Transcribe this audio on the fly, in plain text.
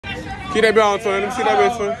See that bit on twin. Let me see that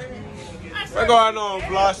bit twin. What's going on,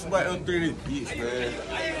 Blosh? But I'm through this bitch, man.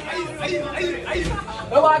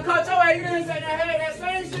 That's why I caught your ass. You didn't say that. Hey, that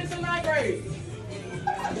same shit's in my grade.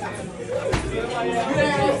 You didn't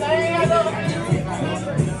have that same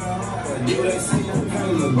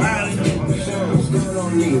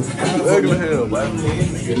Ugly hell, man.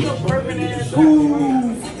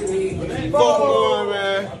 Fuck on,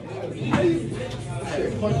 man.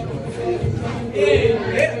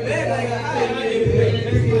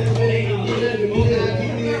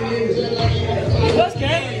 What's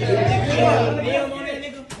that?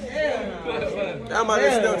 I might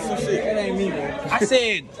have stuck some shit. That ain't me, man.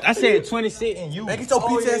 I said 26 and you. Man, get your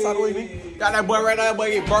bitch ass out of the way, man. Got that boy right now,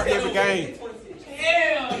 boy get burnt every game.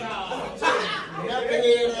 Hell no.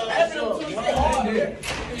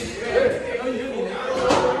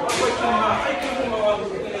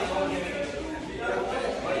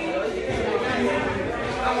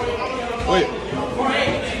 Wait.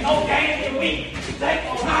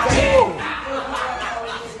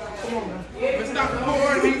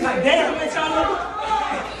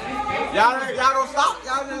 Y'all don't stop.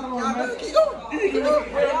 Y'all keep going. Keep going.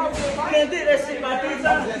 Can't do that shit by 3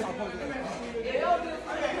 times.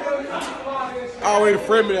 Always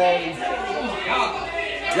friendly at me.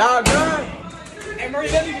 Y'all done? Hey, Murray,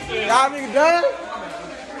 let me get Y'all niggas done?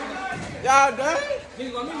 Y'all done?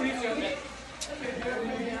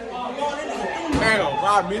 Damn, I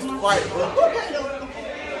missed the fight, bro.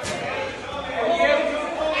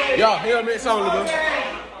 Y'all, helmet only, bro.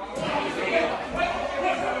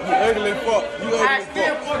 You ugly fuck. You ugly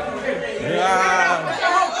fuck. Yeah.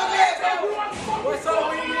 What's up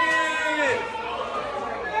with you?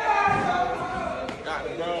 Got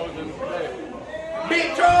the girls in the front. Big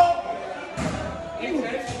troll.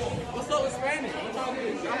 What's up with Spanish? What y'all do?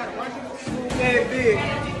 Y'all had a bunch of that big.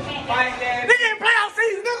 Fight that. Nigga in playoff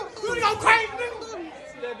season, nigga. You go crazy, nigga.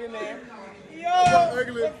 Step in there. Yo.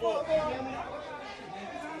 Ugly fuck.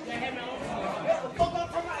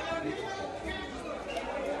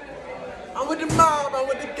 I'm with the mob, I'm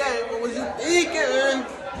with the gang. What was you thinking?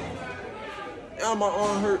 Now my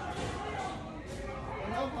arm hurt.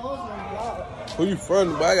 Who you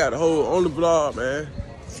from? But I got a hole on the blog, man.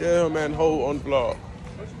 Tell him, man, hole on the blog.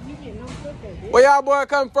 Where y'all boy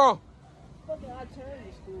coming from?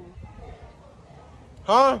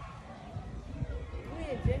 Huh?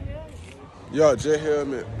 Y'all jet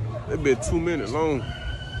helmet. That been 2 minutes long.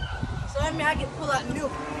 So that means I can pull out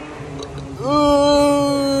milk.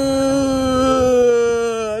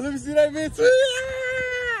 Let me see that bitch.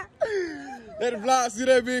 Let the vlog see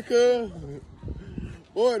that bitch, cuz.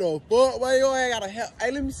 Boy, the fuck? Why your ass gotta help?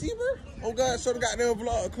 Hey, let me see, bro. Oh, God, show the goddamn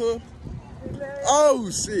vlog, cuz. Oh,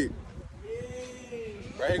 shit.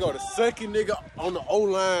 Bro, here go the second nigga on the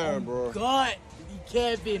O-line, bro. God, you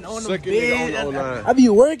capping on the Second nigga on bed. the O-line. I be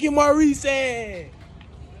working Maurice ass.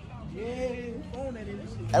 Yeah,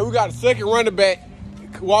 Hey, we got a second running back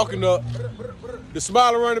walking up. The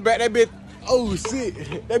smiling running back, that bitch, oh shit,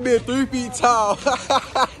 that bitch 3 feet tall.